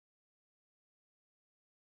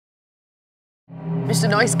Mr.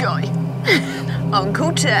 Nice Guy.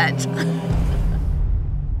 Uncle Ted.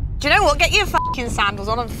 Do you know what? Get your fucking sandals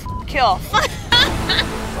on and f*** off.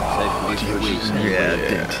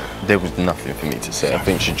 Yeah. There was nothing for me to say. I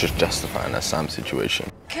think she's just justifying that Sam situation.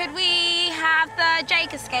 Could we have the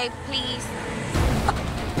Jake escape, please?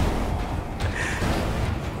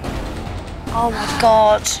 Oh my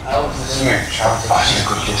God. It's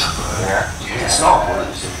not.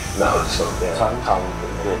 No, it's not.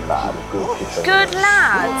 Good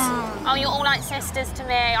lads. Oh, you're all like sisters to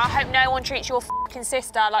me. I hope no one treats your fucking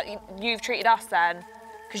sister like you've treated us then.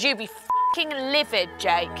 Because you'd be fucking livid,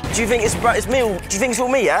 Jake. Do you think it's me? Do you think it's all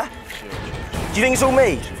me, yeah? Do you think it's all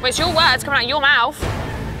me? Well, it's your words coming out of your mouth.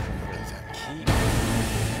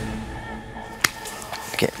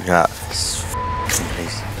 Get me out of this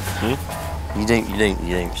place. You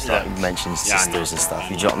don't start mentioning sisters and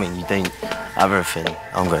stuff. You know what I mean? You don't have everything.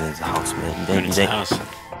 I'm going into the house, mate. You don't.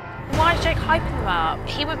 Why is Jake hyping them up?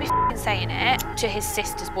 He would be f***ing saying it to his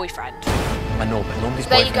sister's boyfriend. I know, but nobody's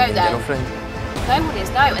there you go, then. No one is,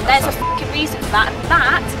 no. And there's a f***ing reason for that. And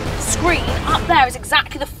that screen up there is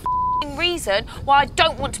exactly the f***ing reason why I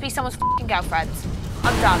don't want to be someone's f***ing girlfriend.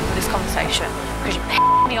 I'm done with this conversation because you piss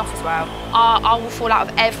me off as well. I will fall out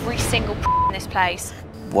of every single in this place.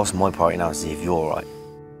 What's my priority now is see if you're all right.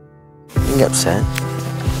 You can get upset.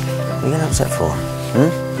 What are you getting upset for?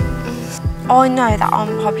 I know that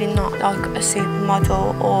I'm probably not like a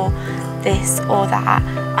supermodel or this or that,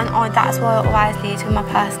 and that's why I always lead with my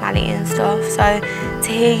personality and stuff. So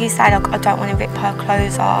to hear you say like I don't want to rip her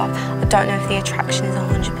clothes off, I don't know if the attraction is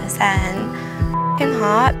 100%, f***ing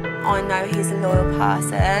hurt. I know he's a loyal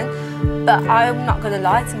person, but I'm not going to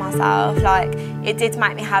lie to myself. Like, it did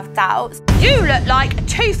make me have doubts. You look like a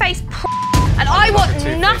two-faced and I want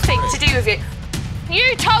nothing to do with it.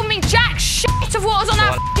 You told me jack shit of what was on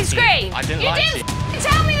that f***ing screen. I didn't lie to you. You didn't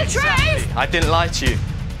tell me the truth. I didn't lie to you.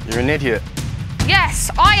 You're an idiot.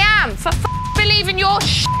 Yes, I am, for believing your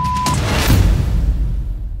shit.